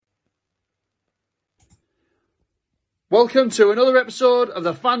Welcome to another episode of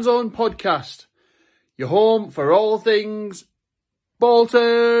the Fanzone Podcast, your home for all things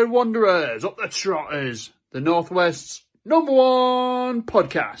Bolton Wanderers, up the Trotters, the Northwest's #1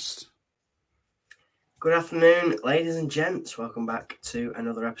 podcast. Good afternoon, ladies and gents. Welcome back to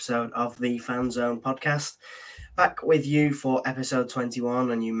another episode of the Fanzone Podcast. Back with you for episode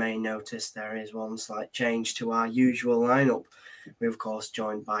 21, and you may notice there is one slight change to our usual lineup. We're, of course,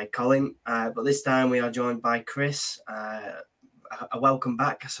 joined by Colin, but this time we are joined by Chris. A welcome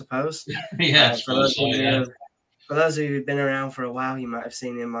back, I suppose. Yes, for those of you who've been around for a while, you might have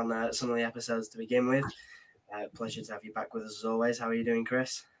seen him on some of the episodes to begin with. Pleasure to have you back with us as always. How are you doing,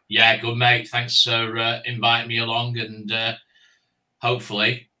 Chris? Yeah, good, mate. Thanks for inviting me along, and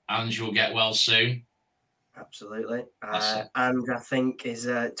hopefully Ange will get well soon. Absolutely. And I think is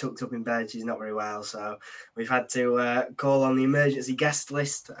tucked up in bed. She's not very well, so we've had to call on the emergency guest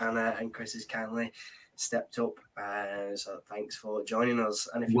list, and Chris has kindly stepped up. So thanks for joining us.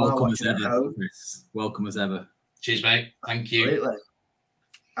 And if you are watching at home, Chris. Welcome as ever. Cheers, mate. Thank you. Absolutely.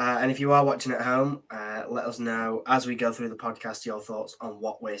 And if you are watching at home, let us know as we go through the podcast your thoughts on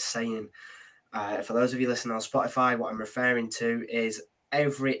what we're saying. For those of you listening on Spotify, what I'm referring to is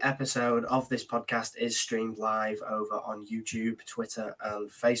every episode of this podcast is streamed live over on YouTube, Twitter,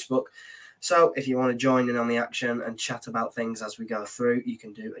 and Facebook. So if you want to join in on the action and chat about things as we go through, you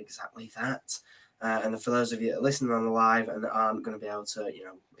can do exactly that. And for those of you that are listening on the live and aren't going to be able to,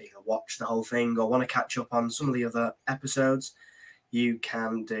 either watch the whole thing or want to catch up on some of the other episodes, you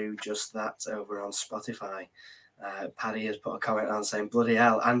can do just that over on Spotify. Paddy has put a comment on saying, bloody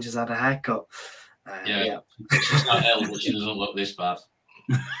hell, Ange has had a haircut. Yeah. She's not ill, but she doesn't look this bad.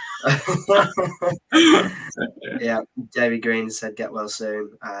 Yeah, Davey Green said get well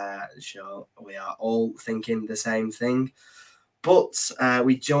soon. Sure, we are all thinking the same thing. But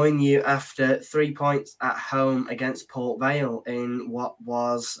we join you after 3 points at home against Port Vale in what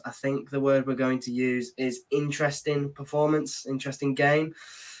was, I think the word we're going to use is interesting performance, interesting game.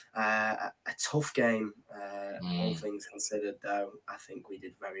 A tough game, all things considered, though. I think we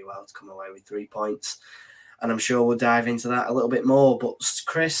did very well to come away with 3 points. And I'm sure we'll dive into that a little bit more. But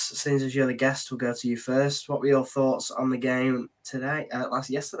Chris, since you're the guest, we'll go to you first. What were your thoughts on the game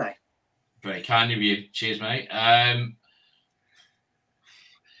yesterday? Very kind of you. Cheers, mate.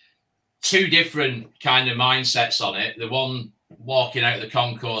 Two different kind of mindsets on it. The one walking out of the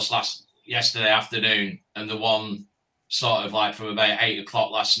concourse yesterday afternoon, and the one sort of like from about 8 o'clock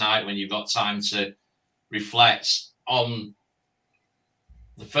last night when you've got time to reflect on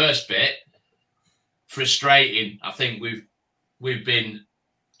the first bit. Frustrating. I think we've been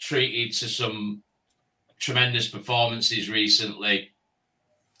treated to some tremendous performances recently,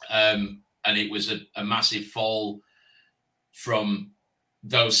 and it was a massive fall from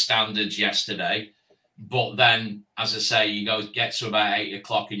those standards yesterday. But then, as I say, you get to about 8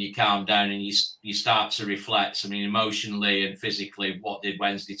 o'clock and you calm down and you start to reflect. I mean, emotionally and physically, what did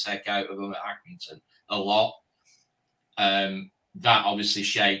Wednesday take out of them at Accrington? A lot. That obviously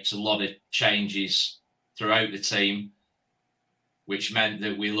shaped a lot of changes throughout the team, which meant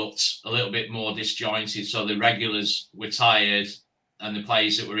that we looked a little bit more disjointed. So the regulars were tired and the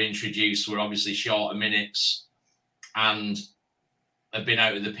players that were introduced were obviously shorter minutes and have been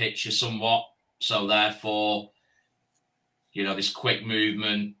out of the picture somewhat. So therefore, this quick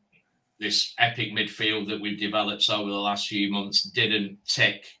movement, this epic midfield that we've developed over the last few months didn't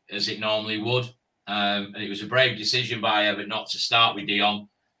tick as it normally would. And it was a brave decision by Everett not to start with Dion.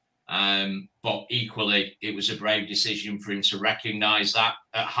 But equally, it was a brave decision for him to recognise that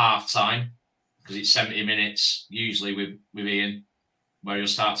at half-time, because it's 70 minutes, usually with Ian, where he'll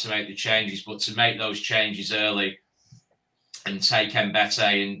start to make the changes. But to make those changes early and take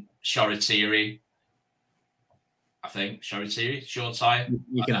Mbete and Shoretiri, I think, short time.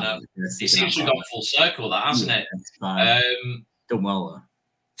 It seems to have gone full circle, that, hasn't it? Done well, though.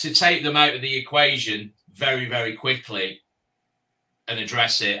 To take them out of the equation very, very quickly and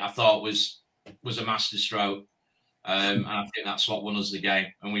address it, I thought was a masterstroke. And I think that's what won us the game.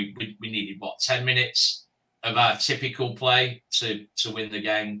 And we needed, 10 minutes of our typical play to win the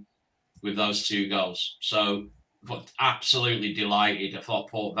game with those 2 goals. So, but absolutely delighted. I thought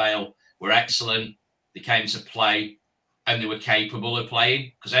Port Vale were excellent. They came to play and they were capable of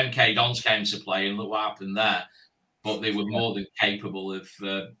playing, because MK Dons came to play and look what happened there. But they were more than capable of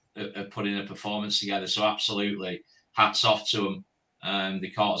putting a performance together. So absolutely, hats off to them. They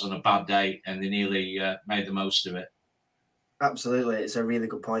caught us on a bad day and they nearly made the most of it. Absolutely. It's a really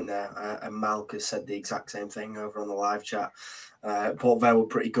good point there. And Malk has said the exact same thing over on the live chat. Port Vale were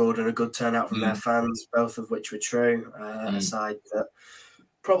pretty good and a good turnout from their fans, both of which were true. A side that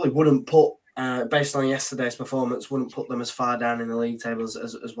probably wouldn't put based on yesterday's performance, wouldn't put them as far down in the league tables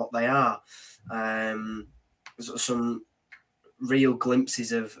as what they are. Some real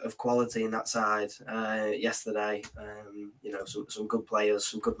glimpses of quality in that side yesterday. Some good players,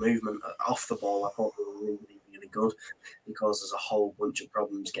 some good movement off the ball. I thought they were really, really good because there's a whole bunch of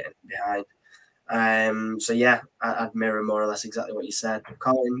problems getting behind. I'd mirror more or less exactly what you said.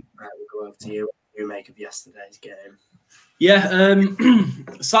 Colin, we'll go over to you. What do you make of yesterday's game? Yeah,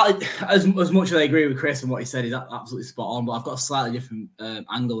 slightly, as much as I agree with Chris and what he said, he's absolutely spot on, but I've got a slightly different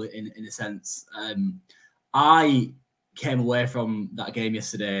angle in a sense. I came away from that game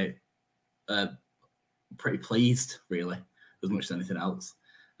yesterday pretty pleased, really, as much as anything else.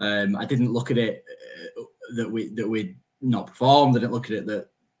 I didn't look at it that we'd not performed. I didn't look at it that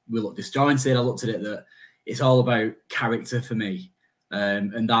we looked disjointed. I looked at it that it's all about character for me,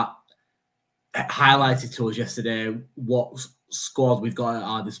 and that highlighted to us yesterday what squad we've got at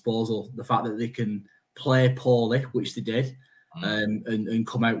our disposal. The fact that they can play poorly, which they did, and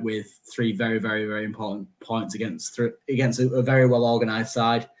come out with 3 very, very, very important points against a very well organised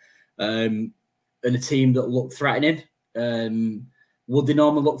side, and a team that looked threatening. Would they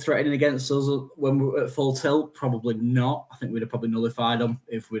normally look threatening against us when we were at full tilt? Probably not. I think we'd have probably nullified them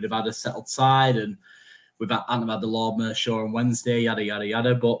if we'd have had a settled side and hadn't had the Lord Mayor show on Wednesday, yada, yada,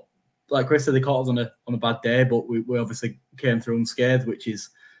 yada. But like Chris said, they caught us on a bad day, but we obviously came through unscathed, which is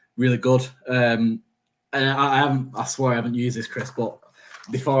really good. And I swear I haven't used this, Chris, but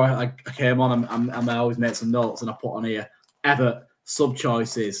before I came on, I always made some notes and I put on here, Everett,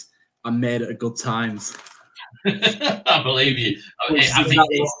 sub-choices, and made it at good times. I believe you.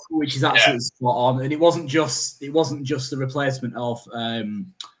 Which is absolutely spot on. And it wasn't just the replacement of the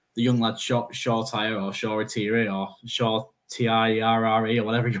young lad Shaw Tire or Shaw Tire or Shaw TIRRE or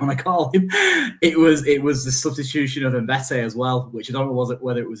whatever you want to call him. It was the substitution of Mbete as well, which I don't know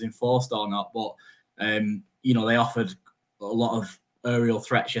whether it was enforced or not, but they offered a lot of aerial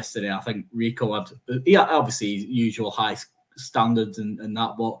threats yesterday. I think Rico had obviously usual high standards and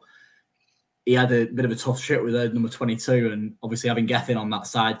that, but he had a bit of a tough trip with number 22, and obviously having Gethin on that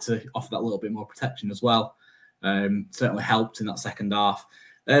side to offer that little bit more protection as well certainly helped in that second half.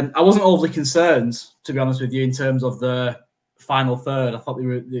 I wasn't overly concerned, to be honest with you, in terms of the final third. I thought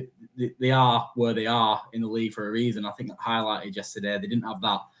they are where they are in the league for a reason. I think that highlighted yesterday. They didn't have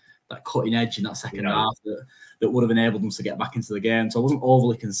that cutting edge in that second half that would have enabled them to get back into the game. So I wasn't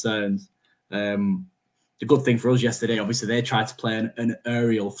overly concerned. The good thing for us yesterday, obviously, they tried to play an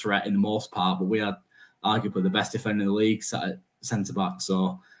aerial threat in the most part, but we had arguably the best defender in the league sat at centre-back,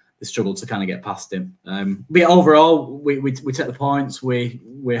 so they struggled to kind of get past him. But overall, we take the points,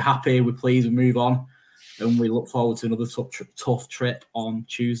 we're happy, we're pleased, we move on, and we look forward to another tough trip on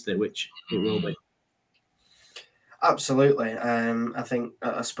Tuesday, which it will be. Absolutely. I think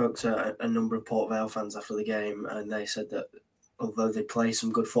I spoke to a number of Port Vale fans after the game, and they said that although they play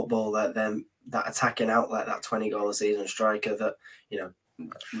some good football, that attacking outlet, that 20-goal a season striker that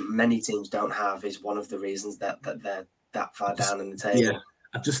many teams don't have, is one of the reasons that they're that far down in the table. Yeah,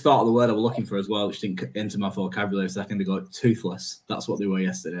 I've just thought of the word I was looking for as well, which didn't enter my vocabulary a second ago. Toothless. That's what they were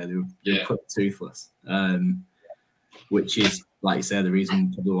yesterday. They were pretty toothless, which is, like you say, the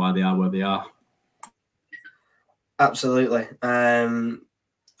reason probably why they are where they are. Absolutely. A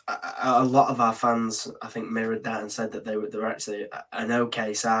lot of our fans, I think, mirrored that and said that they were actually an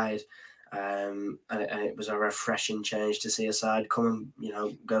okay side, and it was a refreshing change to see a side come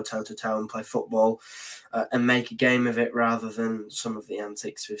and go toe to toe and play football and make a game of it, rather than some of the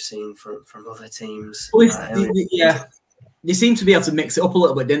antics we've seen from other teams. Well, they seemed to be able to mix it up a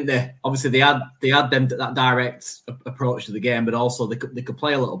little bit, didn't they? Obviously, they had them that direct approach to the game, but also they could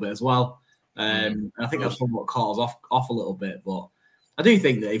play a little bit as well. And I think that's what caught us off a little bit, but I do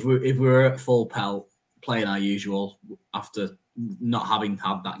think that if we were at full pelt playing our usual after not having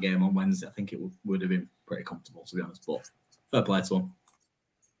had that game on Wednesday, I think it would have been pretty comfortable, to be honest. But fair play to him.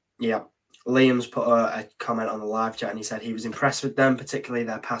 Yeah. Liam's put a comment on the live chat and he said he was impressed with them, particularly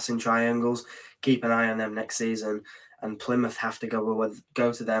their passing triangles. Keep an eye on them next season. And Plymouth have to go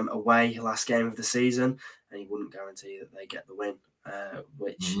to them away last game of the season, and he wouldn't guarantee that they get the win,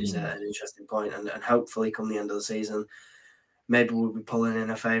 which is an interesting point. And hopefully come the end of the season, maybe we'll be pulling in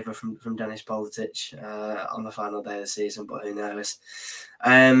a favour from Dennis Politic on the final day of the season, but who knows?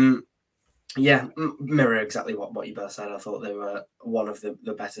 Mirror exactly what you both said. I thought they were one of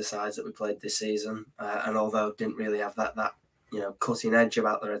the better sides that we played this season, and although didn't really have that cutting edge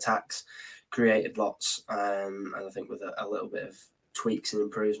about their attacks, created lots, and I think with a little bit of tweaks and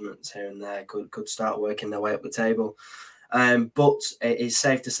improvements here and there could start working their way up the table. But it is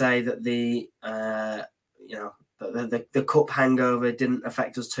safe to say that the cup hangover didn't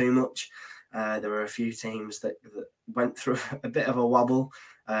affect us too much. There were a few teams that went through a bit of a wobble.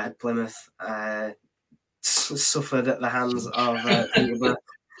 Plymouth suffered at the hands of Peterborough.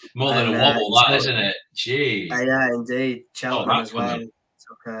 More than a wobble, that, isn't it? Jeez. Yeah, indeed. Cheltenham as well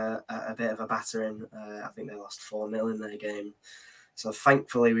took a bit of a battering. I think they lost 4-0 in their game. So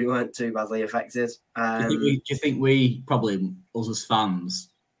thankfully, we weren't too badly affected. Do you think we probably, us as fans,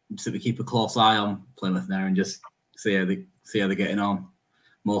 we keep a close eye on Plymouth now and just see how they're getting on,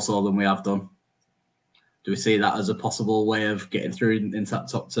 more so than we have done? Do we see that as a possible way of getting through into that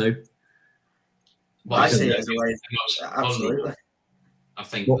top two? Well, I see it as a way. Absolutely. I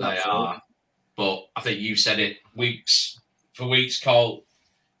think they are. But I think you said it weeks, Cole.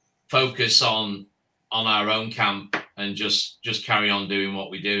 Focus on our own camp and just carry on doing what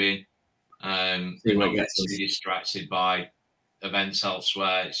we're doing. Not get too distracted by events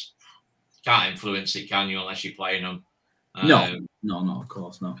elsewhere. Can't influence it, can you, unless you're playing them? No, of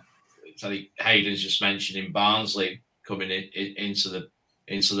course not. I think Hayden's just mentioning Barnsley coming into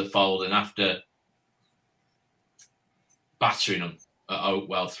the fold, and after battering them at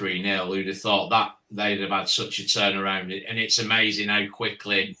Oakwell 3-0, who'd have thought that they'd have had such a turnaround? And it's amazing how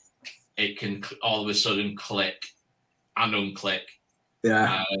quickly it can all of a sudden click and unclick.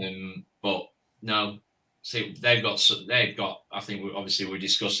 Yeah. But no, see, they've got. I think we were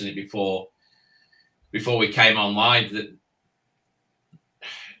discussing it before we came on live, that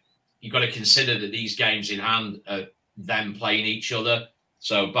you've got to consider that these games in hand are them playing each other.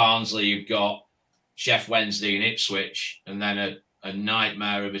 So Barnsley, you've got Sheff Wednesday and Ipswich, and then a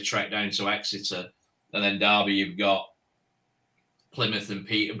nightmare of a trek down to Exeter. And then Derby, you've got Plymouth and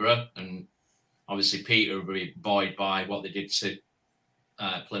Peterborough. And obviously Peter will be buoyed by what they did to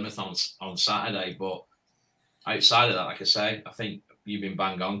Plymouth on Saturday. But outside of that, like I say, I think you've been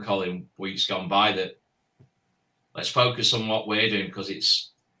bang on, Colin, weeks gone by, that let's focus on what we're doing, because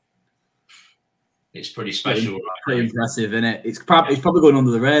it's pretty special. Pretty impressive, isn't it? It's probably going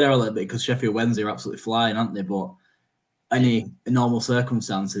under the radar a little bit because Sheffield Wednesday are absolutely flying, aren't they? But in normal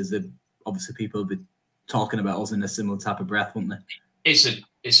circumstances, obviously people would be talking about us in a similar type of breath, wouldn't they?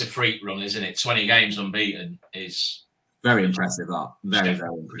 It's a freak run, isn't it? 20 games unbeaten is very impressive. That very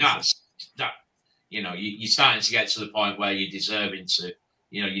impressive. You're starting to get to the point where you're deserving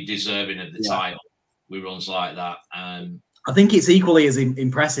of the title with runs like that. I think it's equally as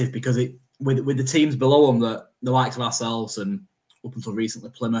impressive because with the teams below them, that the likes of ourselves and up until recently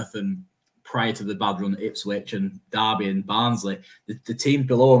Plymouth, and prior to the bad run at Ipswich and Derby and Barnsley, the teams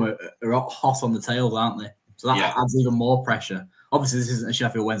below them are hot on the tails, aren't they? So that adds even more pressure. Obviously, this isn't a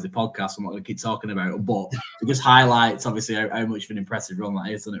Sheffield Wednesday podcast. I'm not going to keep talking about it, but it just highlights obviously how much of an impressive run that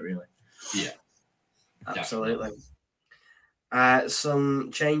is, doesn't it? Really? Yeah, absolutely.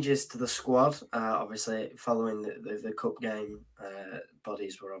 Some changes to the squad. Obviously, following the cup game,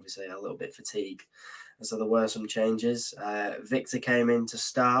 bodies were obviously a little bit fatigued, and so there were some changes. Victor came in to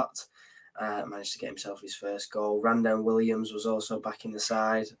start, managed to get himself his first goal. Randon Williams was also back in the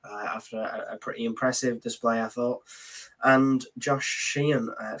side after a pretty impressive display, I thought. And Josh Sheehan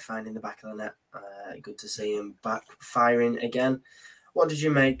finding the back of the net. Good to see him back firing again. What did you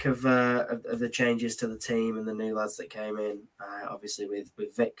make of the changes to the team and the new lads that came in? Obviously,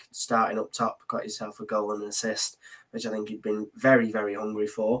 with Vic starting up top, got himself a goal and an assist, which I think he'd been very, very hungry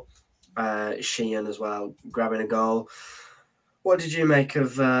for. Sheehan as well, grabbing a goal. What did you make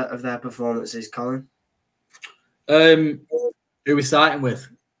of their performances, Colin? Who are we starting with,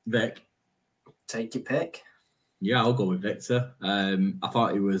 Vic? Take your pick. Yeah, I'll go with Victor. I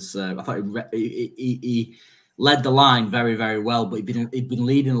thought he was. I thought he led the line very, very well, but he'd been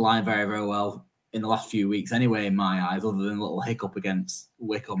leading the line very, very well in the last few weeks anyway, in my eyes, other than a little hiccup against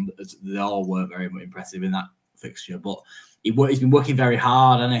Wickham. They all weren't very impressive in that fixture, but he's been working very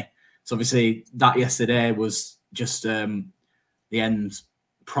hard, hasn't he? So obviously that yesterday was just the end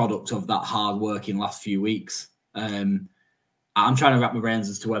product of that hard work in the last few weeks. I'm trying to wrap my brains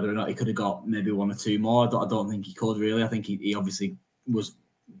as to whether or not he could have got maybe one or two more. I don't think he could, really. I think he obviously was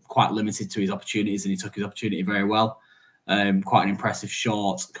quite limited to his opportunities, and he took his opportunity very well. Quite an impressive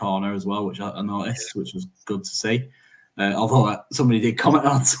short corner as well, which I noticed, which was good to see. Although somebody did comment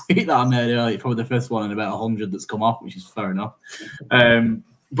on a tweet that I made earlier, probably the first one in about 100 that's come off, which is fair enough.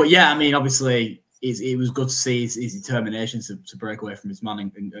 But yeah, I mean, obviously, it was good to see his determination to break away from his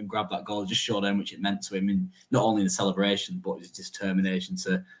man and grab that goal. It just showed how much it meant to him, and not only in the celebration, but his determination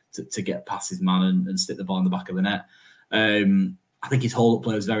to get past his man and stick the ball in the back of the net. I think his hold-up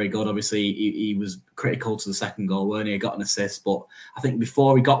play was very good. Obviously, he was critical to the second goal, weren't he? He got an assist, but I think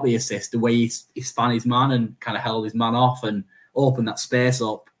before he got the assist, the way he span his man and kind of held his man off and opened that space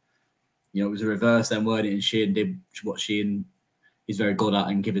up, it was a reverse then, weren't it? And Sheehan did what Sheehan he's very good at,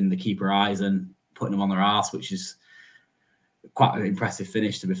 and giving the keeper eyes and putting them on their arse, which is quite an impressive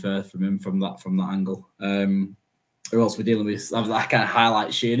finish, to be fair, from him from that angle. Who else we're dealing with? I kind of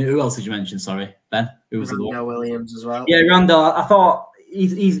highlight Sheehan. Who else did you mention? Sorry, Ben. Who was the one? Williams as well. Yeah, Randall. I thought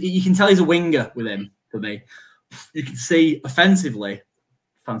he's you can tell he's a winger with him for me. You can see offensively,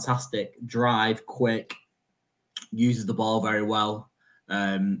 fantastic drive, quick, uses the ball very well,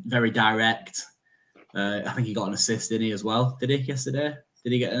 very direct. I think he got an assist, didn't he, as well? Did he yesterday?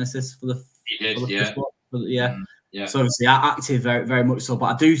 Did he get an assist for the? He did, yeah. Yeah. So obviously active, very, very much so.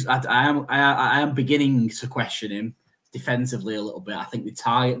 But I am beginning to question him defensively a little bit. I think they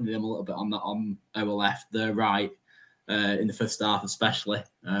targeted him a little bit on our left, their right, in the first half especially.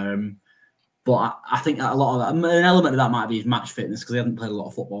 But I think a lot of that, an element of that might be his match fitness, because he hadn't played a lot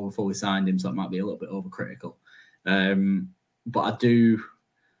of football before we signed him, so it might be a little bit overcritical. But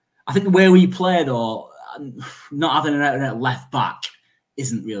I think the way we play, though, not having a left back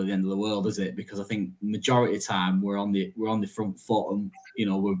isn't really the end of the world, is it? Because I think the majority of the time we're on the front foot, and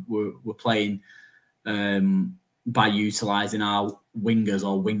we're playing by utilising our wingers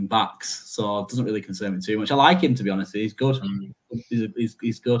or wing backs. So it doesn't really concern me too much. I like him, to be honest. He's good.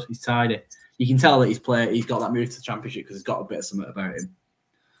 He's good. He's tidy. You can tell that he's got that move to the Championship because he's got a bit of something about him.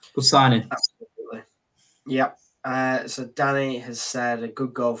 Good signing. Absolutely. Yep. So Danny has said a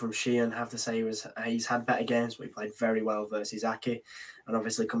good goal from Sheehan. I have to say he's had better games, but he played very well versus Aki, and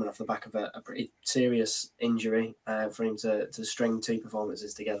obviously coming off the back of a pretty serious injury, for him to string two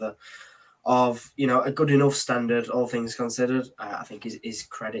performances together of a good enough standard, all things considered, I think is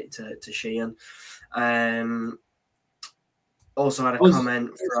credit to Sheehan. Also had a comment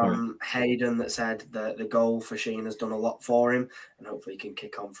from Hayden that said that the goal for Sheehan has done a lot for him, and hopefully he can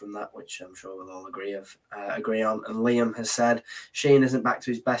kick on from that, which I'm sure we'll all agree on. And Liam has said Sheehan isn't back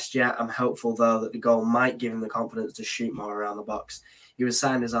to his best yet. I'm hopeful, though, that the goal might give him the confidence to shoot more around the box. He was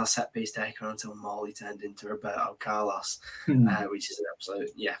signed as our set-piece taker until Morley turned into Roberto Carlos, which is an absolute,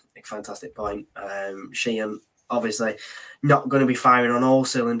 a fantastic point. Sheehan, obviously, not going to be firing on all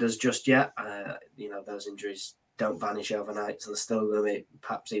cylinders just yet. Those injuries don't vanish overnight, so there's still going to be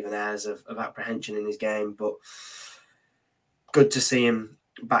perhaps even airs of apprehension in his game, but good to see him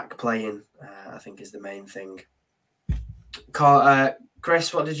back playing, I think, is the main thing.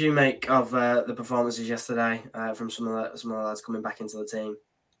 Chris, what did you make of the performances yesterday from some of the lads coming back into the team?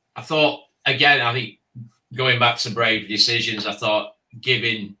 I thought, again, I think going back to brave decisions, I thought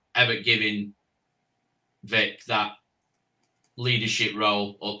giving Vic that leadership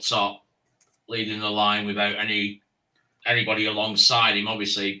role up top, leading the line without anybody alongside him,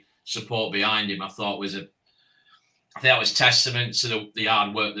 obviously support behind him, I thought that was testament to the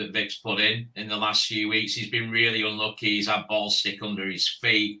hard work that Vic's put in the last few weeks. He's been really unlucky. He's had balls stick under his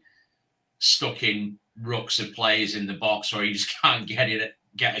feet, stuck in rucks of players in the box where he just can't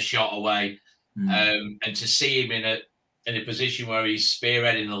get a shot away. And to see him in a position where he's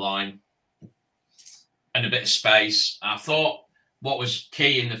spearheading the line and a bit of space, I thought what was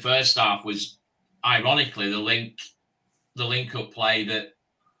key in the first half was, ironically, the link-up play that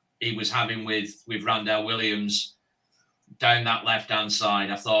he was having with Randall Williams down that left-hand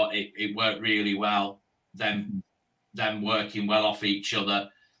side. I thought it worked really well, them working well off each other.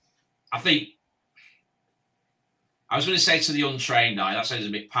 I think, I was going to say to the untrained eye, that sounds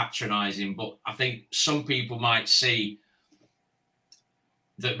a bit patronising, but I think some people might see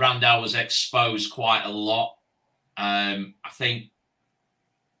that Randall was exposed quite a lot. I think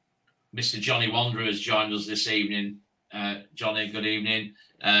Mr. Johnny Wanderer has joined us this evening. Johnny, good evening.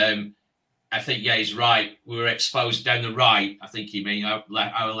 I think, he's right. We were exposed down the right, I think you mean,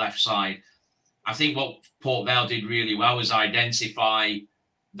 our left side. I think what Port Vale did really well was identify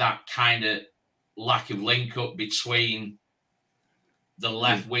that kind of lack of link-up between the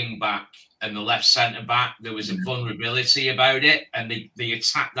left wing-back and the left centre-back. There was a vulnerability about it, and they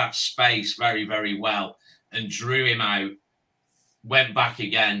attacked that space very, very well and drew him out, went back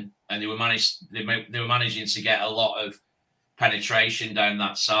again, and they were managing to get a lot of penetration down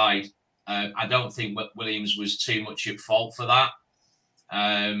that side. I don't think Williams was too much at fault for that.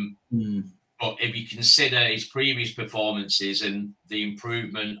 But if you consider his previous performances and the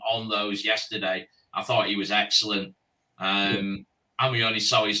improvement on those yesterday, I thought he was excellent. And we only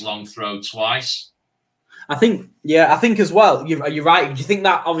saw his long throw twice. I think as well, you're right. Do you think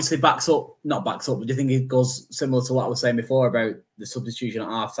that obviously not backs up, but do you think it goes similar to what I was saying before about the substitution at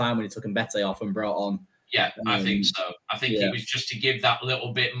half time when he took Mbete off and brought on? Yeah, I think so. I think it was just to give that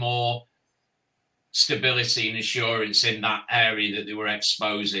little bit more stability and assurance in that area that they were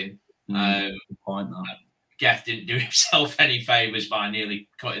exposing. Geff didn't do himself any favours by nearly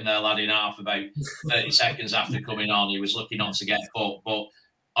cutting their lad in half about 30 seconds after coming on. He was lucky not to get booked, but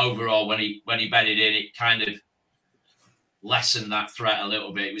overall, when he bedded in, it kind of lessened that threat a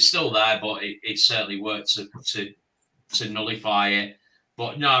little bit. It was still there, but it certainly worked to nullify it.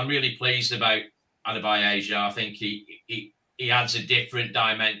 But no, I'm really pleased about Adebayo. I think he adds a different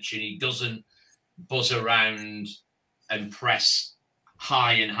dimension. He doesn't buzz around and press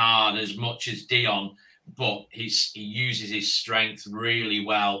high and hard as much as Dion, but he uses his strength really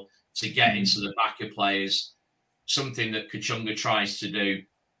well to get into the back of players, something that Kachunga tries to do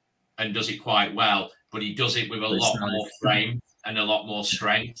and does it quite well, but he does it with a lot more frame and a lot more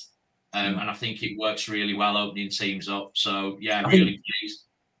strength. And I think it works really well opening teams up. So, yeah, really pleased.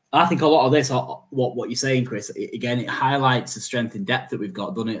 I think a lot of this, what you're saying, Chris, again, it highlights the strength and depth that we've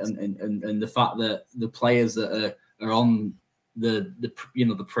got, doesn't it? And the fact that the players that are on the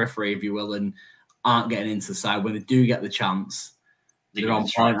periphery, if you will, and aren't getting into the side, when they do get the chance, they're on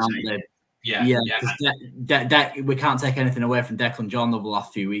point, aren't they? Yeah. We can't take anything away from Declan John over the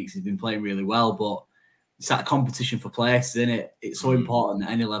last few weeks. He's been playing really well, but it's that competition for places, isn't it? It's so important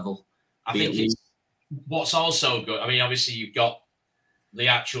at any level. I think it's what's also good. I mean, obviously you've got the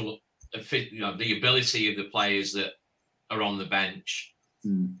actual, the ability of the players that are on the bench,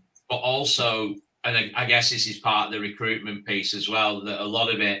 but also, and I guess this is part of the recruitment piece as well, that a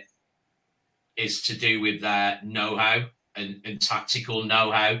lot of it is to do with their know-how and tactical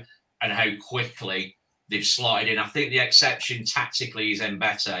know-how and how quickly they've slotted in. I think the exception tactically is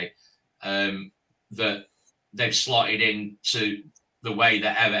Mbete, that they've slotted in to the way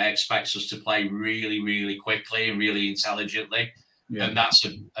that Eva expects us to play really, really quickly and really intelligently. Yeah. And that's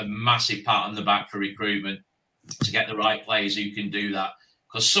a massive part on the back for recruitment, to get the right players who can do that.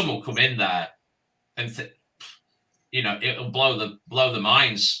 Because some will come in there and, it'll blow the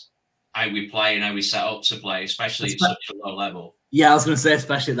minds how we play and how we set up to play, especially at such a low level. Yeah, I was going to say,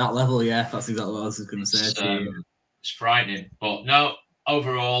 especially at that level. Yeah, that's exactly what I was going to say. It's frightening. But no,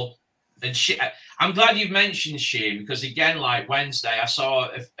 overall, and I'm glad you've mentioned Sheehan, because again, like Wednesday, I saw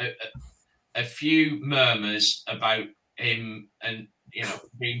a few murmurs about him and,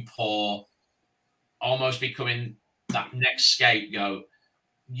 being poor, almost becoming that next scapegoat.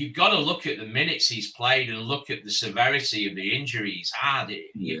 You've got to look at the minutes he's played and look at the severity of the injury he's had.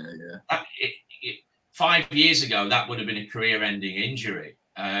 5 years ago, that would have been a career-ending injury.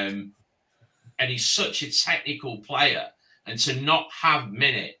 And he's such a technical player. And to not have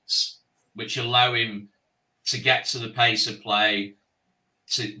minutes which allow him to get to the pace of play,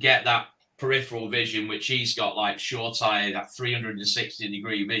 to get that peripheral vision, which he's got like short-eye, that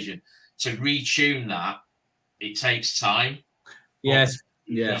 360-degree vision, to retune that, it takes time. Yes,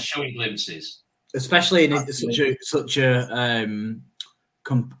 yeah. He's showing glimpses. Especially in such a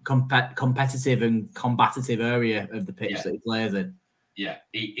competitive and combative area of the pitch that he plays in. Yeah,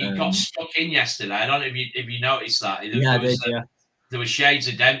 he got stuck in yesterday. I don't know if you noticed that. There was shades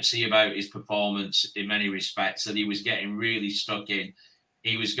of Dempsey about his performance in many respects, that he was getting really stuck in.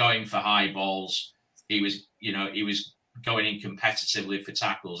 He was going for high balls. He was going in competitively for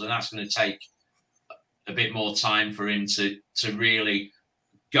tackles, and that's going to take a bit more time for him to really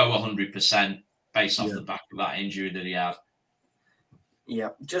go 100% based off the back of that injury that he had. Yeah,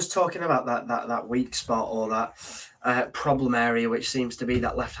 just talking about that weak spot, or that problem area, which seems to be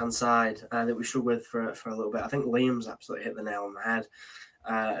that left-hand side that we struggled with for a little bit. I think Liam's absolutely hit the nail on the head.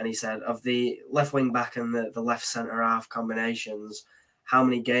 And he said, of the left wing back and the left centre half combinations, how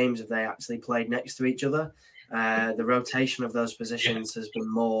many games have they actually played next to each other? The rotation of those positions has been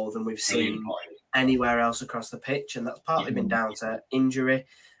more than we've seen anywhere else across the pitch. And that's partly been down to injury,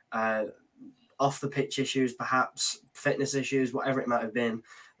 off the pitch issues, perhaps fitness issues, whatever it might have been.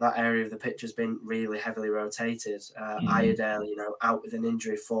 That area of the pitch has been really heavily rotated. Iredale, out with an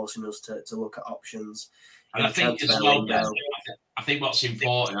injury, forcing us to look at options. And I think as well, I think what's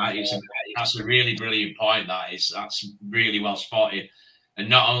important, that's a really brilliant point. That's really well spotted. And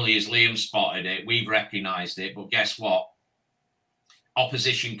not only has Liam spotted it, we've recognised it. But guess what?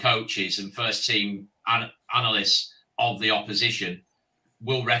 Opposition coaches and first team analysts of the opposition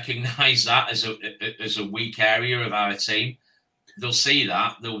will recognise that as a weak area of our team. They'll see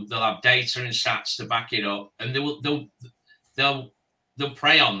that. They'll have data and stats to back it up, and they'll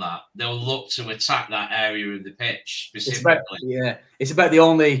prey on that. They'll look to attack that area of the pitch specifically. It's about the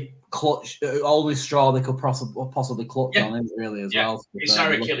only straw they could possibly clutch on, isn't it, really, as well. It's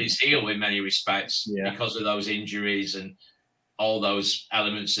our Achilles heel in many respects because of those injuries and all those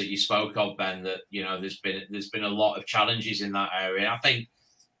elements that you spoke of, Ben. That there's been a lot of challenges in that area. I think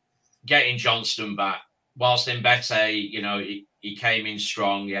getting Johnston back, whilst Mbete, he came in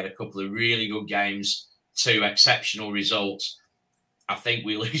strong. He had a couple of really good games two exceptional results, I think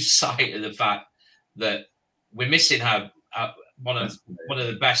we lose sight of the fact that we're missing one of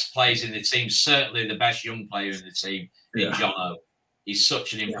the best players in the team, certainly the best young player in the team, in Jono. He's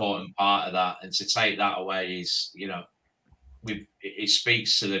such an important part of that, and to take that away is, it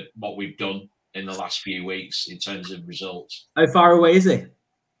speaks to what we've done in the last few weeks in terms of results. How far away is he?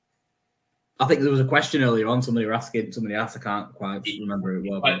 I think there was a question earlier on. Somebody asked. I can't quite remember it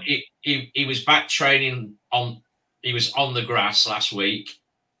well. But he was back training he was on the grass last week.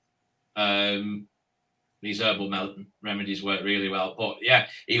 These herbal remedies work really well. But yeah,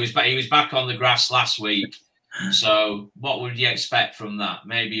 he was back on the grass last week. So what would you expect from that?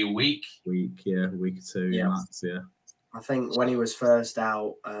 Maybe a week? A week or two, max, yeah. I think when he was first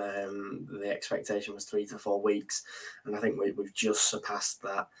out, the expectation was 3 to 4 weeks, and I think we've just surpassed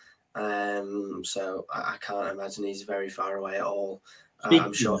that. So I can't imagine he's very far away at all.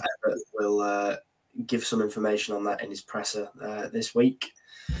 I'm sure Everett will give some information on that in his presser this week.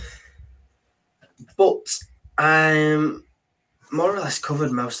 But more or less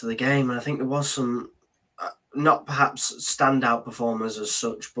covered most of the game, and I think there was some, not perhaps standout performers as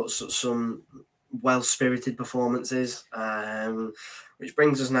such, but some well-spirited performances, which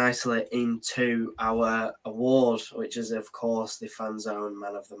brings us nicely into our award, which is, of course, the Fanzone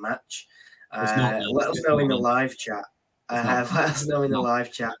Man of the Match. Let us know in the live chat. Let us know in the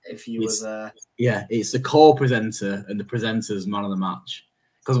live chat if you was there. Yeah, it's the co-presenter and the presenter's Man of the Match.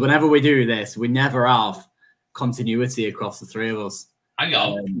 Because whenever we do this, we never have continuity across the three of us. Hang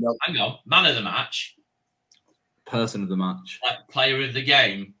on. Man of the match. Person of the match. Player of the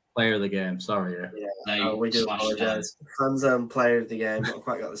game. Player of the game. Sorry, yeah. We do apologise. Fanzone Player of the Game. Not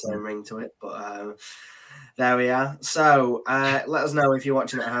quite got the same ring to it, but there we are. So let us know if you're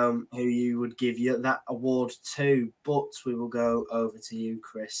watching at home who you would give that award to. But we will go over to you,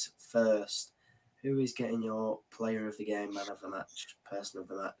 Chris, first. Who is getting your Player of the Game, Man of the Match, Person of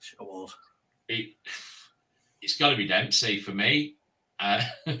the Match award? It's got to be Dempsey for me.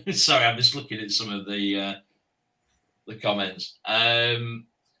 Sorry, I'm just looking at some of the comments.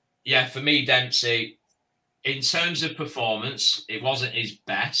 For me, Dempsey, in terms of performance, it wasn't his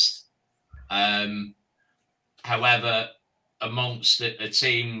best. However, amongst a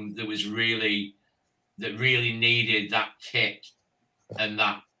team that really needed that kick and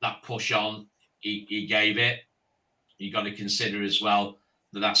that push on, he gave it. You got to consider as well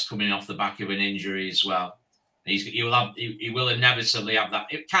that's coming off the back of an injury as well. He will inevitably have that.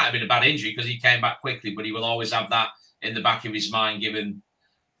 It can't have been a bad injury because he came back quickly, but he will always have that in the back of his mind, given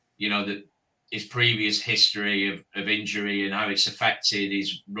his previous history of injury and how it's affected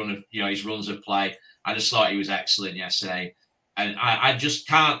his runs of play. I just thought he was excellent yesterday, and I just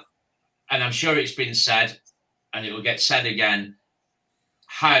can't. And I'm sure it's been said, and it will get said again,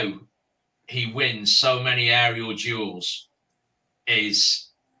 how he wins so many aerial duels is.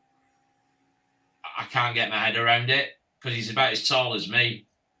 I can't get my head around it because he's about as tall as me.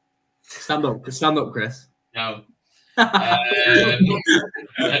 Stand up, Chris. No.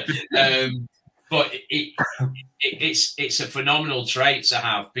 But it's a phenomenal trait to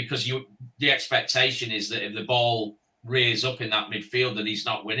have because the expectation is that if the ball rears up in that midfield that he's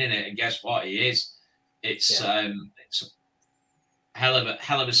not winning it, and guess what, he is. It's a hell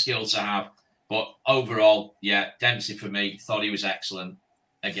of a skill to have. But overall, Dempsey for me, thought he was excellent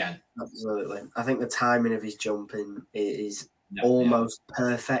again. Absolutely. I think the timing of his jumping is almost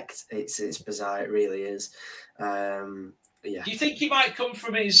perfect. It's bizarre. It really is. Do you think he might come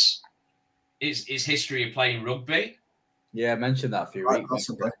from his history of playing rugby? Yeah, I mentioned that a few weeks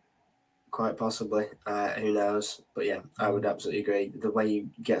ago. Quite possibly. Who knows? But yeah, I would absolutely agree. The way he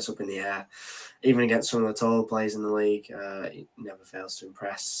gets up in the air, even against some of the taller players in the league, he never fails to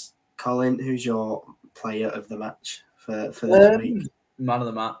impress. Colin, who's your player of the match for this week? Man of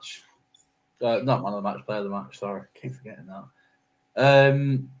the match. Not man of the match, player of the match. Sorry, I keep forgetting that.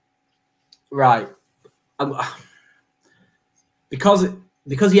 Right.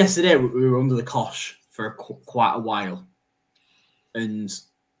 Because yesterday we were under the cosh for quite a while, and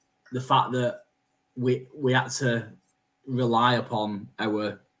the fact that we had to rely upon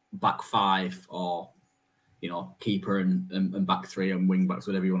our back five or keeper and back three and wing backs,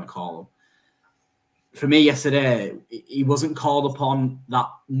 whatever you want to call them. For me yesterday, he wasn't called upon that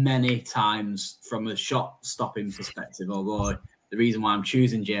many times from a shot stopping perspective. Although the reason why I'm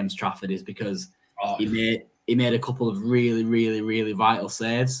choosing James Trafford is because he made a couple of really, really, really vital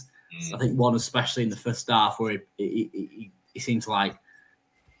saves. I think one especially in the first half where he seemed to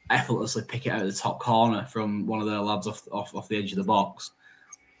effortlessly pick it out of the top corner from one of their lads off the edge of the box.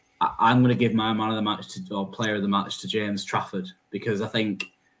 I'm going to give my man of the match or player of the match to James Trafford because I think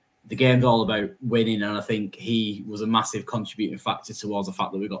the game's all about winning, and I think he was a massive contributing factor towards the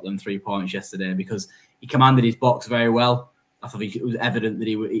fact that we got them 3 points yesterday because he commanded his box very well. I thought it was evident that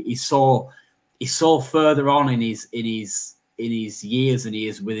he saw further on in his years than he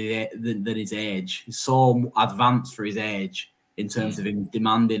is than his age. He's so advanced for his age in terms of him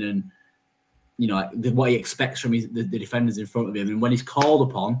demanding and what he expects from the defenders in front of him. And when he's called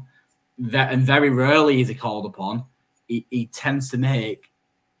upon, and very rarely is he called upon, he tends to make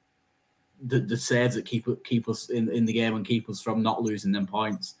the saves that keep us in the game and keep us from not losing them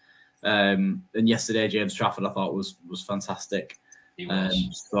points. And yesterday, James Trafford, I thought was fantastic. He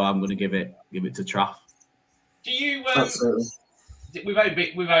was. So I'm going to give it to Traff. Do you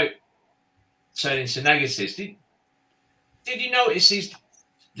without turning to negatives? Did you notice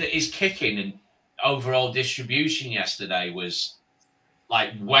his kicking and overall distribution yesterday was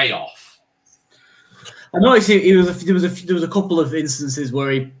like way off? I noticed there was a couple of instances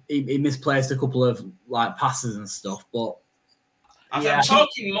where he misplaced a couple of like passes and stuff, but I'm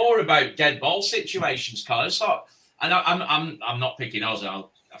talking more about dead ball situations, Colin. And I'm not picking Ozil.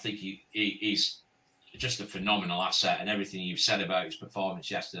 I think he's just a phenomenal asset, and everything you've said about his performance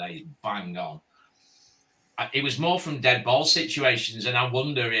yesterday is bang on. It was more from dead ball situations, and I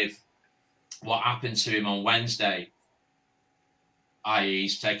wonder if what happened to him on Wednesday, i.e.,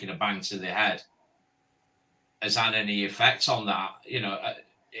 he's taken a bang to the head, has had any effect on that.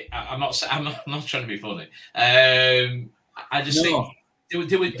 I'm not trying to be funny. I just think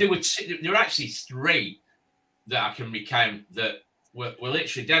there were actually 3 that I can recount that were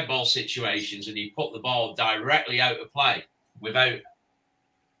literally dead ball situations, and he put the ball directly out of play without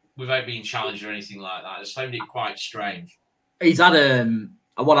being challenged or anything like that. I just found it quite strange. He's had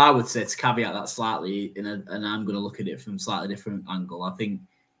what I would say to caveat that slightly, and I'm going to look at it from a slightly different angle. I think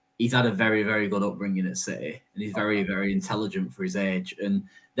he's had a very, very good upbringing at City, and he's very, very intelligent for his age. And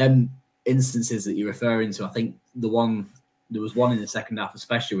them instances that you're referring to, I think there was one in the second half,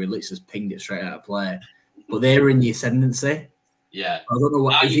 especially where he literally just pinged it straight out of play. But they were in the ascendancy. Yeah, I don't know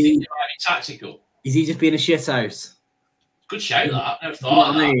what is he might be tactical. Is he just being a shithouse? Good shout that. I never thought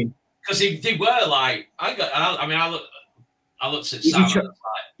of that. I mean? Because they were like, I looked at Sam.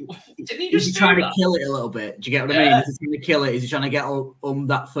 Did he just trying to kill it a little bit? Do you get what I mean? Is he trying to kill it? Is he trying to get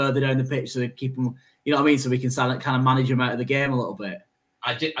that further down the pitch so keep him? You know what I mean? So we can kind of manage him out of the game a little bit.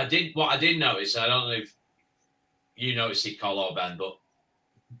 I did. What I did notice, I don't know if you noticed it, Col or Ben, but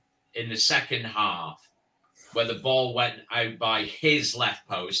in the second half, where the ball went out by his left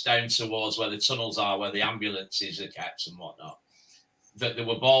post down towards where the tunnels are, where the ambulances are kept and whatnot, that there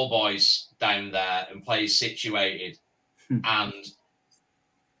were ball boys down there and players situated. And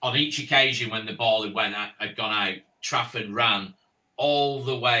on each occasion when the ball had gone out, Trafford ran all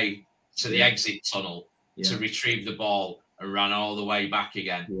the way to the exit tunnel to retrieve the ball and ran all the way back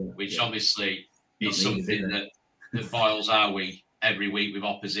again, which obviously is something that boils our week every week with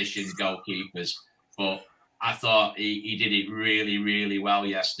opposition goalkeepers. But I thought he did it really, really well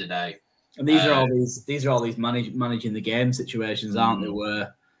yesterday. And these are all these managing the game situations, aren't they?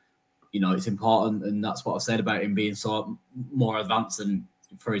 Where it's important, and that's what I said about him being so more advanced than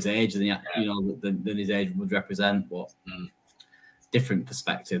for his age than than his age would represent. But different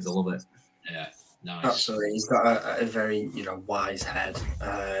perspectives, I love it. Yeah, nice. Absolutely, he's got a very wise head,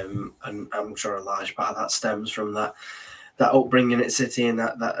 and I'm sure a large part of that stems from that upbringing at City and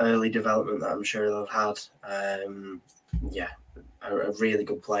that early development that I'm sure they've had. A really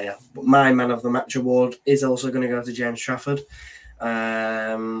good player. But my man of the match award is also going to go to James Trafford.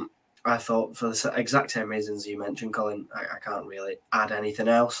 I thought for the exact same reasons you mentioned, Colin, I can't really add anything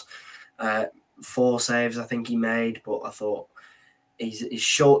else. 4 saves I think he made, but I thought he's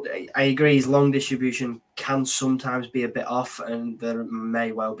short. I agree his long distribution can sometimes be a bit off, and there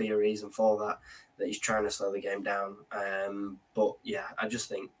may well be a reason for that he's trying to slow the game down. But yeah, I just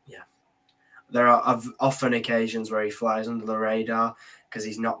think, there are often occasions where he flies under the radar because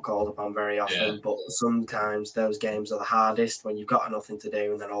he's not called upon very often. But sometimes those games are the hardest when you've got nothing to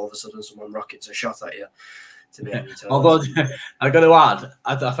do, and then all of a sudden someone rockets a shot at you. To be Although I've got to add,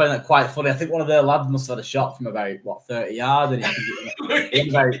 I found that quite funny. I think one of their lads must have had a shot from about 30 yards, and it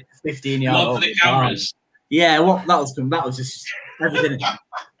was about 15 yards. Love the cameras. Yeah, that was just everything.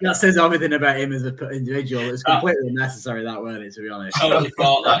 That says everything about him as an individual. It's completely unnecessary, that, weren't it? To be honest, I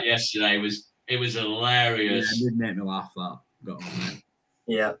thought that yesterday was hilarious. Yeah, it did make me laugh.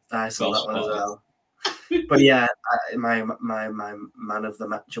 Yeah, I saw that one as well. But yeah, my man of the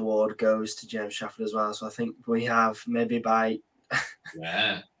match award goes to James Trafford as well. So I think we have maybe by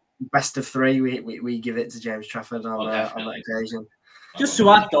best of 3, we give it to James Trafford on that occasion. Just to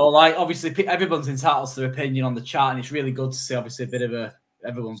add though, obviously everyone's entitled to their opinion on the chat, and it's really good to see obviously a bit of a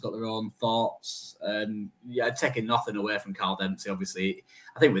everyone's got their own thoughts. Taking nothing away from Carl Dempsey, obviously.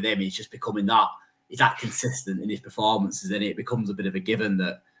 I think with him, he's just becoming that. He's that consistent in his performances, and it becomes a bit of a given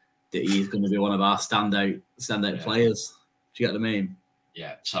that he's going to be one of our standout players. Do you get what I mean?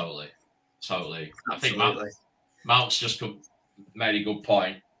 Yeah, totally. Absolutely. I think Malk's just made a good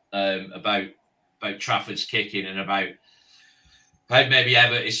point about Trafford's kicking and about maybe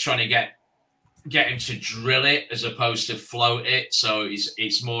Everett is trying to get him to drill it as opposed to float it. So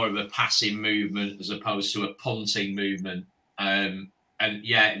it's more of a passing movement as opposed to a punting movement. And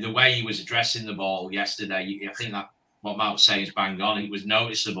yeah, the way he was addressing the ball yesterday, I think that what Malk's saying is bang on. It was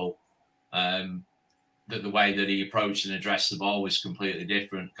noticeable that the way that he approached and addressed the ball was completely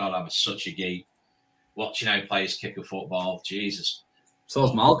different. God, I'm such a geek watching how players kick a football. Jesus. So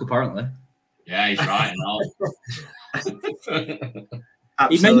is Malk, apparently. Yeah, he's right.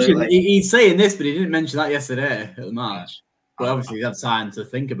 He mentioned he's saying this, but he didn't mention that yesterday at the match. But obviously, he had time to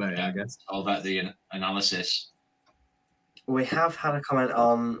think about it, I guess. All about the analysis. We have had a comment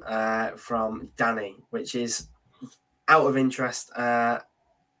on from Danny, which is out of interest.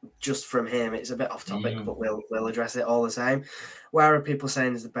 Just from him, it's a bit off topic, but we'll address it all the same. Where are people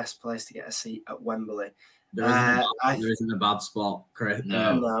saying is the best place to get a seat at Wembley? There isn't a bad spot, Chris.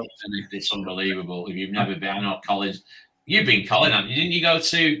 No. It's unbelievable. If you've never been, I know Collins. You've been, Colin, haven't you? Didn't you go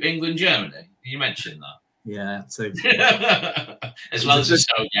to England, Germany? You mentioned that. Yeah. So as well as the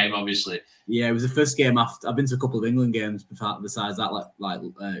Stoke game, obviously. Yeah, it was the first game after. I've been to a couple of England games besides that, like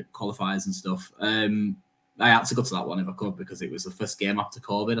qualifiers and stuff. I had to go to that one if I could because it was the first game after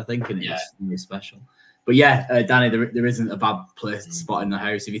COVID, I think, and it was really special. But yeah, Danny, there isn't a bad place to spot in the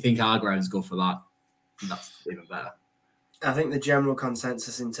house. If you think our grounds go for that, that's even better. I think the general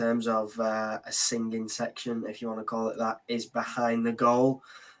consensus in terms of a singing section, if you want to call it that, is behind the goal.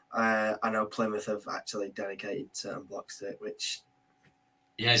 I know Plymouth have actually dedicated certain blocks to it, which...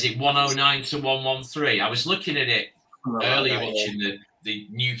 Yeah, is it 109 to 113? I was looking at it earlier watching the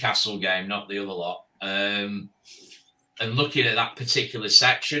Newcastle game, not the other lot. And looking at that particular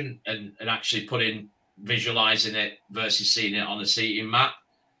section and actually visualizing it versus seeing it on a seating map.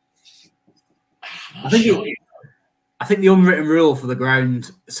 I think the unwritten rule for the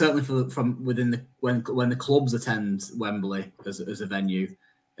ground, certainly from within when the clubs attend Wembley as a venue,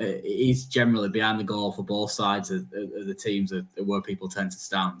 is generally behind the goal for both sides of the teams where people tend to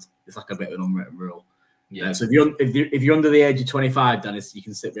stand. It's like a bit of an unwritten rule. Yeah. So if you're under the age of 25, Dennis, you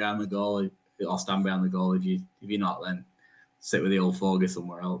can sit behind the goal. Or stand behind the goal. If you're not, then sit with the old fogey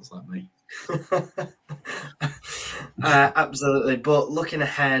somewhere else like me. Absolutely. But looking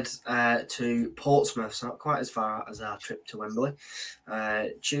ahead to Portsmouth, so not quite as far as our trip to Wembley.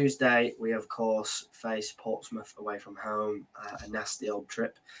 Tuesday, we of course face Portsmouth away from home. A nasty old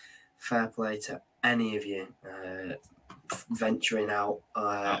trip. Fair play to any of you venturing out.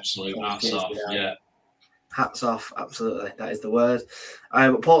 Absolutely. Hats off. Yeah. Hats off, absolutely. That is the word.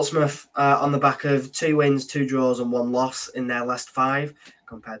 But Portsmouth, on the back of 2 wins, 2 draws and 1 loss in their last 5,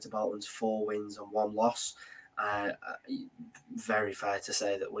 compared to Bolton's 4 wins and 1 loss. Very fair to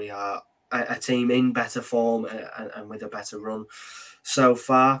say that we are a team in better form and with a better run so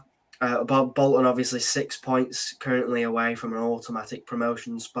far. Bolton, obviously, 6 points currently away from an automatic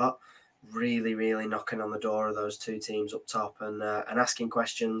promotion spot. Really, really knocking on the door of those 2 teams up top and asking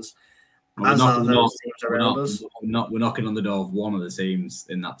questions. We're knocking on the door of one of the teams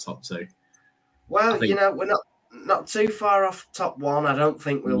in that top 2. Well, we're not too far off top 1. I don't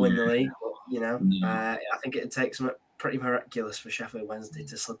think we'll win the league, but I think it'd take something pretty miraculous for Sheffield Wednesday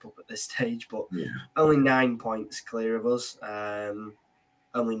to slip up at this stage. But only 9 points clear of us.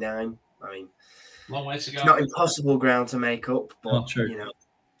 Only 9. I mean, long way to go. It's not impossible ground to make up, but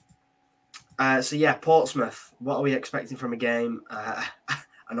So yeah, Portsmouth. What are we expecting from a game?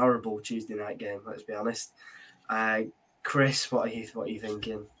 An horrible Tuesday night game, let's be honest. Chris, what are you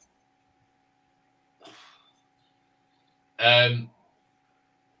thinking?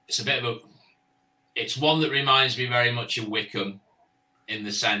 It's one that reminds me very much of Wickham in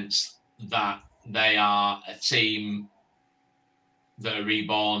the sense that they are a team that are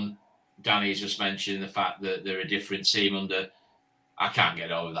reborn. Danny's just mentioned the fact that they're a different team under. I can't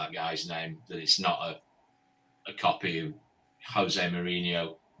get over that guy's name. That it's not a copy of Jose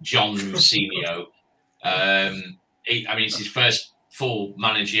Mourinho. John Mousinho. It's his first full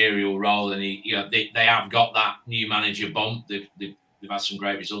managerial role, and they have got that new manager bump. They've had some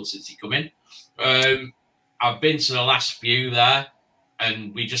great results since he come in. I've been to the last few there,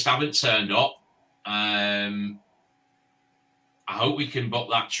 and we just haven't turned up. I hope we can buck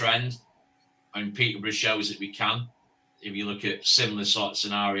that trend. Peterborough shows that we can. If you look at similar sort of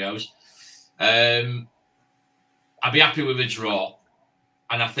scenarios, I'd be happy with a draw.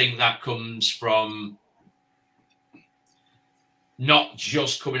 And I think that comes from not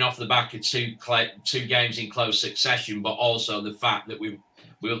just coming off the back of two games in close succession, but also the fact that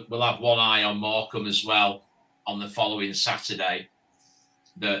we'll have one eye on Morecambe as well on the following Saturday.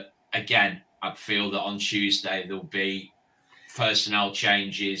 That, again, I feel that on Tuesday there'll be personnel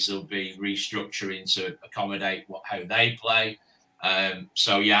changes, there'll be restructuring to accommodate how they play.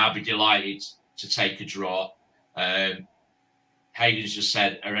 So, yeah, I'd be delighted to take a draw. Hayden's just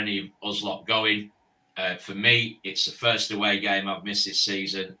said, are any of us lot going? For me, it's the first away game I've missed this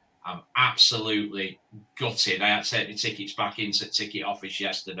season. I'm absolutely gutted. I had to take the tickets back into the ticket office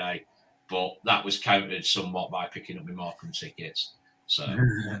yesterday, but that was countered somewhat by picking up my Morecambe tickets. So,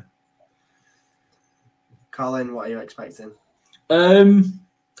 Colin, what are you expecting? I'm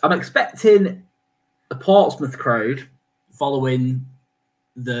expecting a Portsmouth crowd following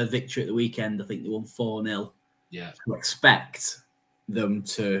the victory at the weekend. I think they won 4-0. Yeah. To expect them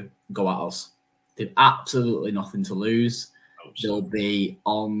to go at us. They've absolutely nothing to lose. They'll be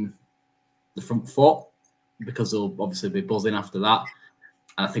on the front foot because they'll obviously be buzzing after that.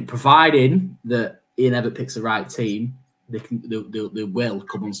 And I think providing that Ian Evatt picks the right team, they will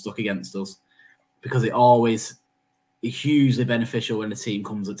come unstuck against us, because it always is hugely beneficial when a team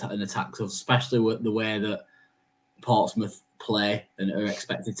comes and attacks us, especially with the way that Portsmouth play and are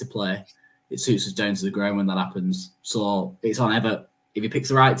expected to play. It suits us down to the ground when that happens. So it's on Evatt. If he picks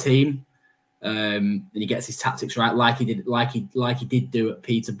the right team, and he gets his tactics right, like he did do at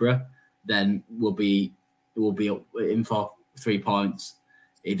Peterborough, then we'll be in for 3 points.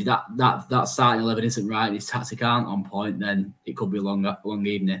 If that starting 11 isn't right and his tactics aren't on point, then it could be a long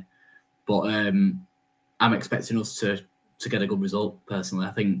evening. But I'm expecting us to get a good result. Personally,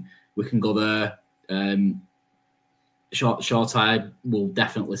 I think we can go there. Shortide will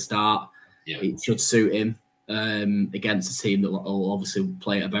definitely start. Yeah. It should suit him against a team that will obviously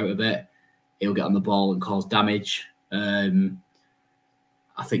play it about a bit. He'll get on the ball and cause damage. I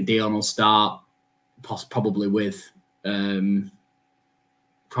think Dion will start, probably with Victor,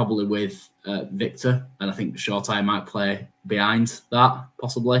 and I think Shortide might play behind that,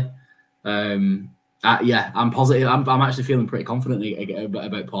 possibly. I'm positive. I'm actually feeling pretty confident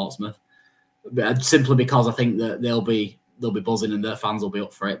about Portsmouth, simply because I think that they'll be buzzing and their fans will be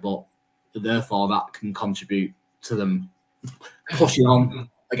up for it. But therefore, that can contribute to them pushing on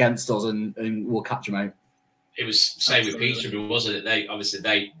against us, and we'll catch them out. It was same with Peterborough, wasn't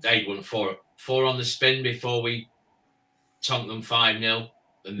it? They won four on the spin before we tonked them 5-0.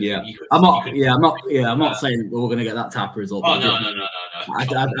 Yeah, I'm not saying we're going to get that type of result. Oh no. I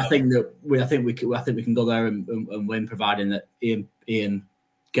think we can go there and win, providing that Ian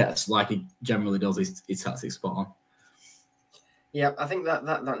gets, like he generally does, his tactics spot on. Yeah, I think that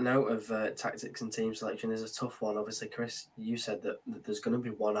note of tactics and team selection is a tough one. Obviously, Chris, you said that there's going to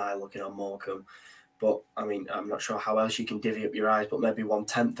be one eye looking on Morecambe, but I mean, I'm not sure how else you can divvy up your eyes, but maybe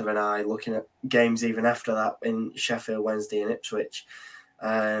 1/10 of an eye looking at games even after that in Sheffield Wednesday and Ipswich.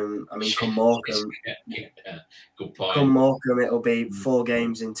 Come Morecambe, good point. Come Morecambe, it'll be 4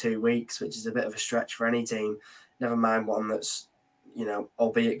 games in 2 weeks, which is a bit of a stretch for any team. Never mind one that's,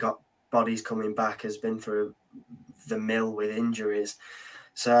 albeit got bodies coming back, has been through the mill with injuries.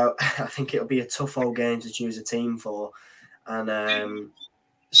 So I think it'll be a tough old game to choose a team for. And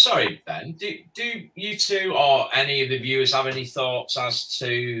sorry, Ben, do you two or any of the viewers have any thoughts as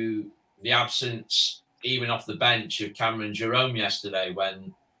to the absence, even off the bench, of Cameron Jerome yesterday,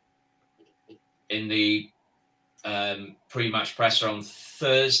 when in the pre-match presser on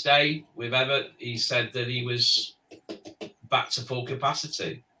Thursday with Evatt, he said that he was back to full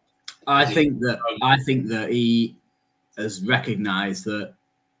capacity? I think that he has recognised that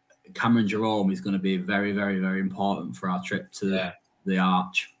Cameron Jerome is going to be very, very, very important for our trip to the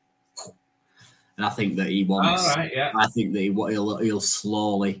Arch, and I think that he wants. I think that he'll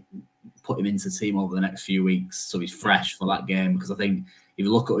slowly put him into the team over the next few weeks, so he's fresh for that game. Because I think if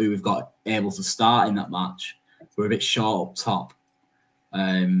you look at who we've got able to start in that match, we're a bit short up top,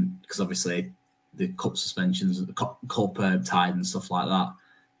 because obviously the cup suspensions, the cup tied and stuff like that.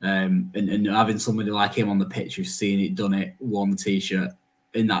 And having somebody like him on the pitch who's seen it, done it, worn the t-shirt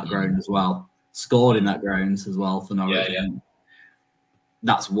in that ground as well, scored in that ground as well for Norwich. Yeah.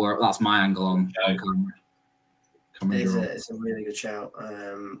 That's my angle on Cameron. It's a really good shout.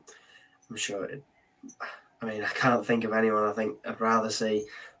 I'm sure. I can't think of anyone. I think I'd rather see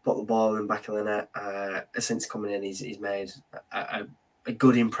put the ball in the back of the net. Since coming in, he's made a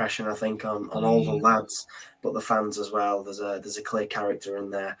good impression, I think, on all the lads, but the fans as well. There's a clear character in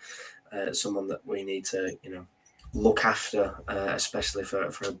there, someone that we need to look after, especially for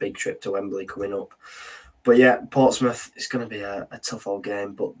a big trip to Wembley coming up. But yeah, Portsmouth is going to be a tough old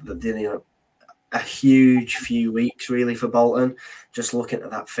game, but a huge few weeks really for Bolton. Just looking at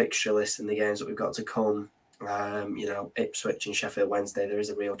that fixture list and the games that we've got to come, Ipswich and Sheffield Wednesday, there is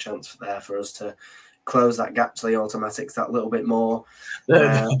a real chance there for us to close that gap to the automatics that little bit more.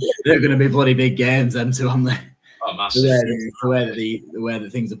 They're going to be bloody big games, them two, aren't they? Oh, massive. The way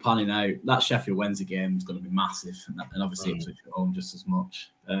that things are panning out, that Sheffield Wednesday game is going to be massive, and obviously Ipswich at home just as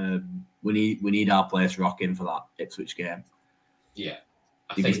much. We need our place rocking for that Ipswich game. Yeah.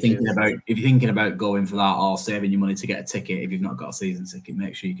 If you're thinking about going for that or saving your money to get a ticket, if you've not got a season ticket,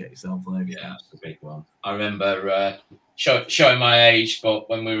 make sure you get yourself there. Yeah, that's the big one. I remember showing my age, but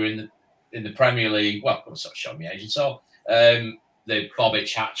when we were in the Premier League, well, I'm not showing my age at all. The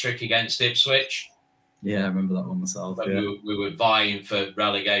Bobic hat trick against Ipswich. Yeah, I remember that one myself. Yeah. We were vying for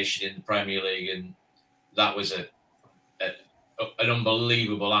relegation in the Premier League, and that was an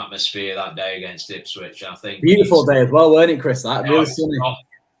unbelievable atmosphere that day against Ipswich. I think beautiful day as well, weren't it, Chris? That really sunny.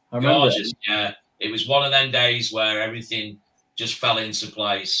 I remember. Gorgeous, yeah. It was one of them days where everything just fell into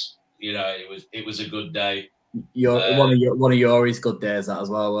place. It was a good day. One of Yori's good days that as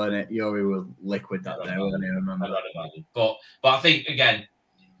well, weren't it? Yori was liquid that day, weren't he? I remember. But I think again,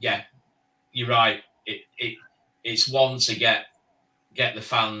 yeah, you're right. It's one to get the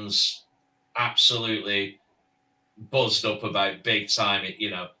fans absolutely buzzed up about big time.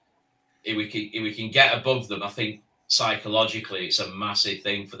 If we can get above them, I think psychologically it's a massive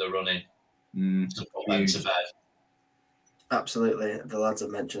thing for the running to put them to bed. Absolutely, the lads have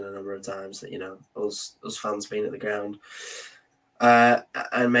mentioned a number of times that us fans being at the ground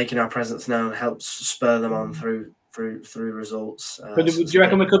and making our presence known helps spur them on through results. But do you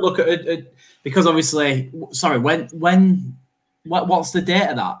reckon we could look at it? Because obviously, sorry, what's the date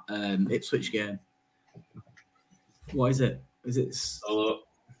of that Ipswich game? What is it? Is it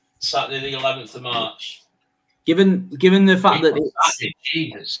Saturday the 11th of March? Given the fact that it's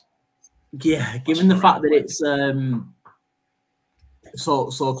Jesus. Yeah, given the fact that it's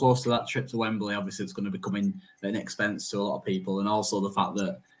so close to that trip to Wembley, obviously it's going to be coming at an expense to a lot of people, and also the fact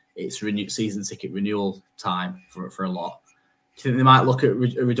that it's season ticket renewal time for a lot. Do you think they might look at a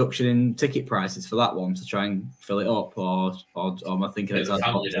reduction in ticket prices for that one to try and fill it up, or am I thinking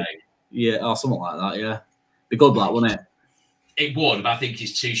exactly? Yeah, or something like that. Yeah, be good, that wouldn't it? It would, but I think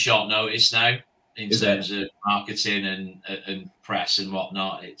it's too short notice now in terms of marketing and press and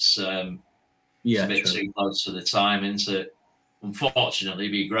whatnot. It's a bit too close to the time, and unfortunately,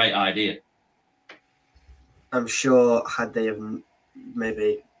 be a great idea. I'm sure had they have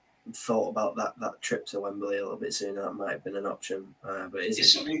maybe thought about that trip to Wembley a little bit sooner, that might have been an option. But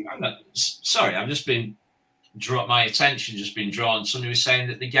sorry, I've just been my attention just been drawn. Somebody was saying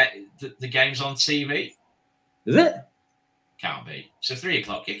that the game's on TV. Is it? Can't be. It's a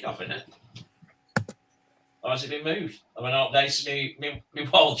 3:00 kickoff, isn't it? Or has it been moved? I mean, updates me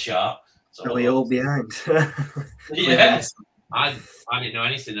wall chart. Are we all behind? Yeah. I didn't know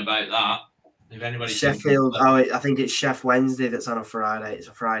anything about that. If anybody Sheffield, I think it's Chef Wednesday that's on a Friday. It's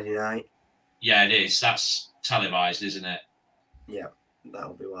a Friday night. Yeah, it is. That's televised, isn't it? Yeah,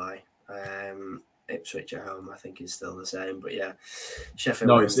 that'll be why. Ipswich at home, I think, is still the same. But yeah, Sheffield.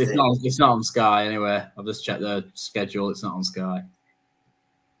 No, it's not on Sky anyway. I've just checked the schedule. It's not on Sky.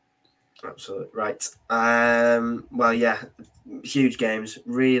 Absolutely right. Well, yeah, huge games.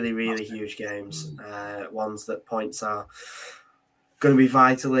 Really, really huge games. Ones that points are going to be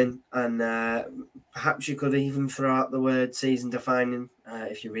vital in, and perhaps you could even throw out the word season defining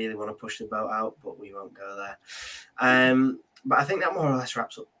if you really want to push the boat out, but we won't go there. But I think that more or less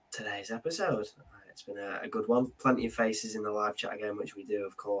wraps up today's episode. It's been a good one. Plenty of faces in the live chat again, which we do,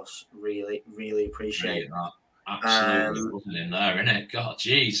 of course, really, really appreciate. Absolutely wasn't in there, innit? God,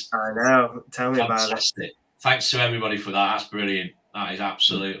 jeez. I know. Tell me about it. Thanks to everybody for that. That's brilliant. That is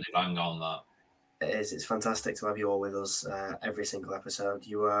absolutely bang on, that. It is. It's fantastic to have you all with us every single episode.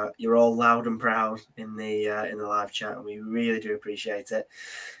 You're all loud and proud in the live chat, and we really do appreciate it.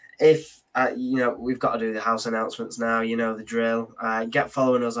 If we've got to do the house announcements now. You know the drill. Get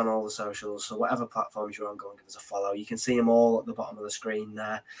following us on all the socials. So whatever platforms you're on, go and give us a follow. You can see them all at the bottom of the screen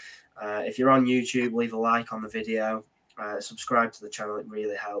there. If you're on YouTube, leave a like on the video. Subscribe to the channel. It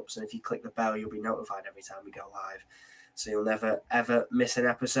really helps. And if you click the bell, you'll be notified every time we go live. So you'll never, ever miss an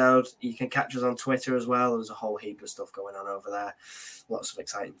episode. You can catch us on Twitter as well. There's a whole heap of stuff going on over there. Lots of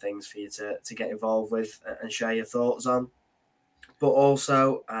exciting things for you to get involved with and share your thoughts on. But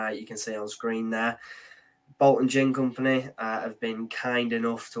also, you can see on screen there, Bolton Gin Company have been kind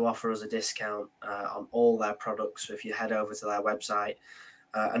enough to offer us a discount on all their products. So if you head over to their website,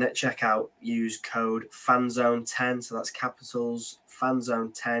 And at checkout, use code FANZONE10. So that's capitals,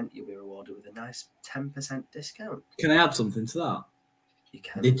 FANZONE10. You'll be rewarded with a nice 10% discount. Can I add something to that? You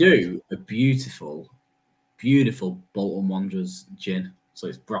can. They do a beautiful Bolton Wanderers gin. So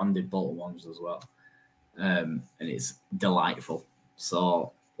it's branded Bolton Wanderers as well. And it's delightful.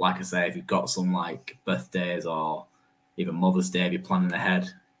 So, like I say, if you've got some like birthdays or even Mother's Day, if you're planning ahead,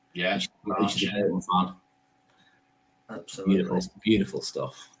 Yeah, you should be a Bolton fan. Absolutely. Beautiful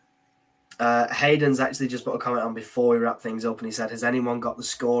stuff. Hayden's actually just put a comment on before we wrap things up, and he said, has anyone got the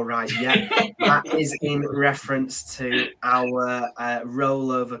score right yet? That is in reference to our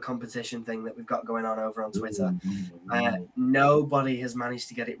rollover competition thing that we've got going on over on Twitter. Nobody has managed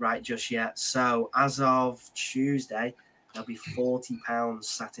to get it right just yet. So as of Tuesday, there'll be £40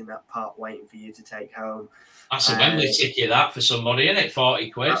 sat in that pot waiting for you to take home. That's a Wembley ticket, that, for somebody, isn't it?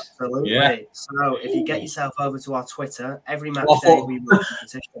 40 quid. Absolutely. Yeah. So if you get yourself over to our Twitter, every match day we run a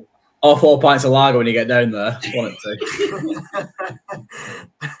competition. Or 4 pints of lager when you get down there. Want it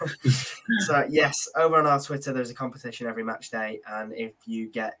to. So yes, over on our Twitter, there's a competition every match day, and if you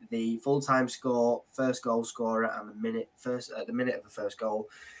get the full-time score, first goal scorer, and the minute of the first goal,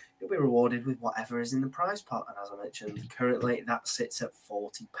 you'll be rewarded with whatever is in the prize pot. And as I mentioned, currently that sits at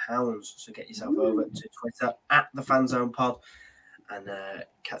 £40. So get yourself over to Twitter at the Fanzone Pod and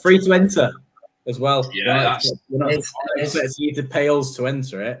free to enter as well. Yeah, we're not expecting you to pay us to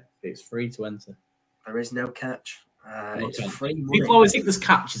enter it. It's free to enter. There is no catch. It's free money. People always think there's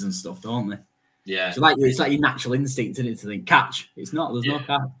catches and stuff, don't they? Yeah. So it's like your natural instinct, isn't it, to think catch. It's not. There's no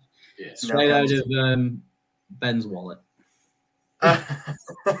catch. Yeah. Straight out of Ben's wallet.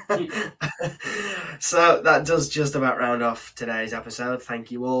 So that does just about round off today's episode.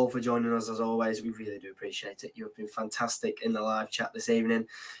 Thank you all for joining us as always. We really do appreciate it. You've been fantastic in the live chat this evening.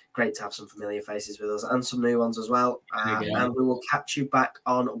 Great to have some familiar faces with us and some new ones as well. And we will catch you back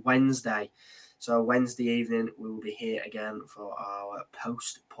on Wednesday. So Wednesday evening, we will be here again for our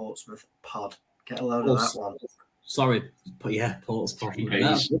post-Portsmouth pod. Get a load of that one. Sorry, but yeah, Portsmouth.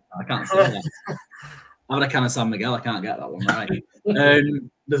 I can't say that. I had a can of San Miguel. I can't get that one right.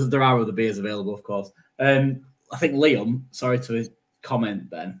 There are other beers available, of course. I think Liam, sorry to his comment,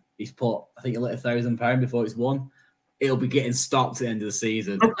 Ben, he's put, I think, £1,000 before it's won. It'll be getting stopped at the end of the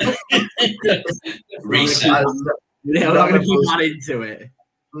season. Reset. We're not going to keep adding to it.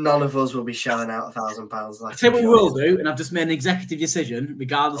 None of us will be shelling out £1,000. I tell you what we will do, and I've just made an executive decision,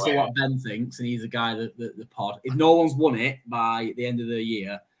 regardless of what Ben thinks, and he's the guy that the pod. If no one's won it by the end of the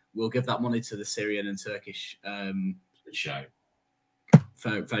year, we'll give that money to the Syrian and Turkish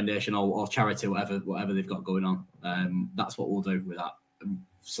foundation or charity, whatever they've got going on. That's what we'll do with that.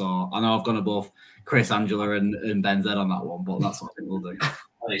 So I know I've gone above Chris, Angela, and Ben Z on that one, but that's what I think we'll do.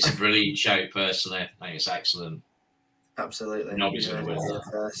 It's a brilliant shout, personally. I think it's excellent. Absolutely. Nobody's going to win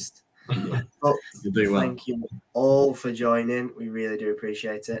first. Yeah. But You'll do well. Thank you all for joining. We really do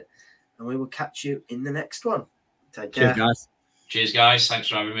appreciate it. And we will catch you in the next one. Take care. Cheers, guys. Cheers, guys. Thanks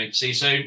for having me. See you soon.